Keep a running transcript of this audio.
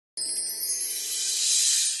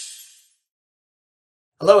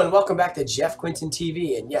Hello and welcome back to Jeff Quintin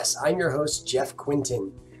TV. And yes, I'm your host, Jeff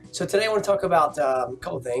Quintin. So today I want to talk about a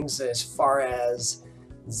couple of things as far as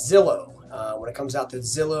Zillow. When it comes out to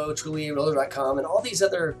Zillow, TrulyRealtor.com, and all these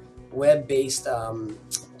other web-based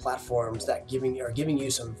platforms that are giving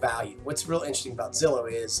you some value. What's real interesting about Zillow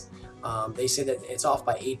is they say that it's off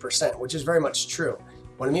by 8%, which is very much true.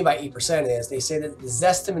 What I mean by 8% is they say that the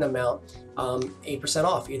Zestimate amount, 8%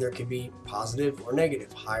 off. Either it could be positive or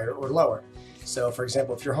negative, higher or lower. So for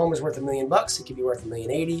example, if your home is worth $1 million, it could be worth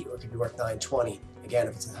 $1,080,000 or it could be worth $920,000. Again,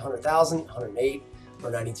 if it's 100,000, 108,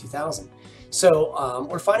 or 92,000. So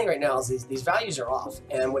we're finding right now is these values are off.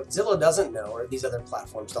 And what Zillow doesn't know, or these other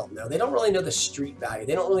platforms don't know, they don't really know the street value.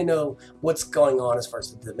 They don't really know what's going on as far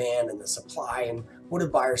as the demand and the supply and what are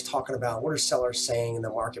buyers talking about, what are sellers saying in the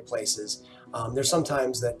marketplaces. There's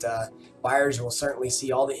sometimes that buyers will certainly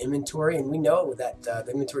see all the inventory, and we know that the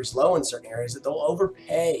inventory is low in certain areas, that they'll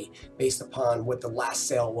overpay based upon what the last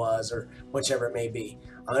sale was or whichever it may be.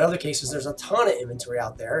 In other cases, there's a ton of inventory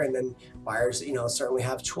out there, and then buyers, certainly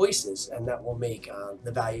have choices, and that will make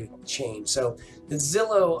the value change. So the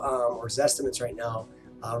Zillow or Zestimates right now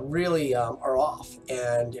really are off.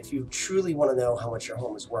 And if you truly want to know how much your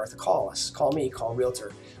home is worth, call us, call me, call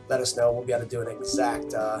Realtor. Let us know. We'll be able to do an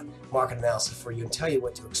exact market analysis for you and tell you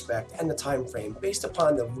what to expect and the time frame based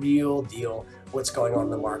upon the real deal, what's going on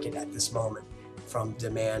in the market at this moment, from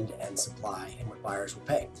demand and supply and what buyers will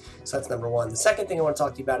pay. So that's number one. The second thing I want to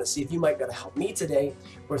talk to you about is see if you might be able to help me today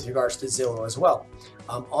with regards to Zillow as well.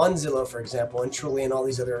 On Zillow, for example, and Truly and all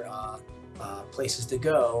these other places to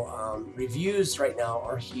go, reviews right now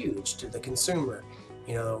are huge to the consumer.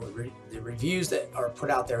 The reviews that are put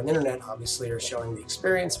out there on the internet obviously are showing the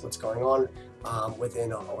experience, what's going on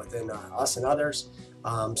within us and others.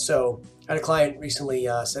 So I had a client recently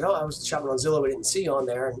said, "Oh, I was shopping on Zillow, I didn't see you on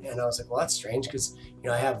there," and I was like, "Well, that's strange because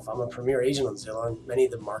I'm a premier agent on Zillow, and many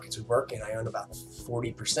of the markets we work in, I own about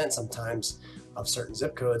 40% sometimes of certain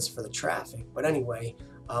zip codes for the traffic." But anyway,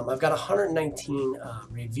 I've got 119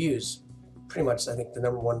 reviews. Pretty much, I think the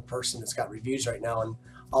number one person that's got reviews right now in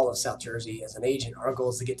all of South Jersey as an agent. Our goal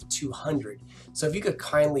is to get to 200. So if you could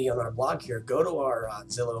kindly on our blog here, go to our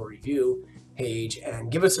Zillow review page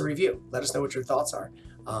and give us a review. Let us know what your thoughts are.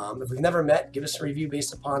 If we've never met, give us a review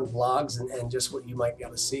based upon blogs and just what you might be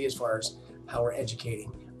able to see as far as how we're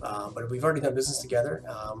educating. But if we've already done business together,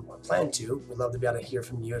 or plan to, we'd love to be able to hear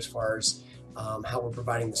from you as far as how we're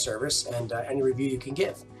providing the service and any review you can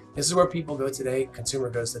give. This is where people go today, consumer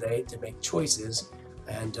goes today, to make choices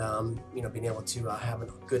and being able to have a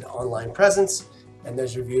good online presence, and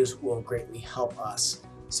those reviews will greatly help us.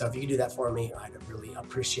 So if you could do that for me, I'd really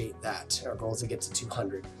appreciate that. Our goal is to get to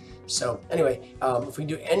 200. So anyway, if we can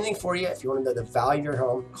do anything for you, if you want to know the value of your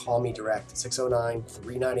home, call me direct,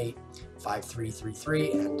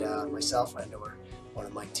 609-398-5333, and myself, I know one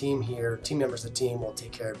of my team members of the team will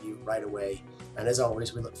take care of you right away. And as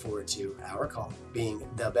always, we look forward to our call being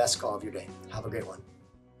the best call of your day. Have a great one.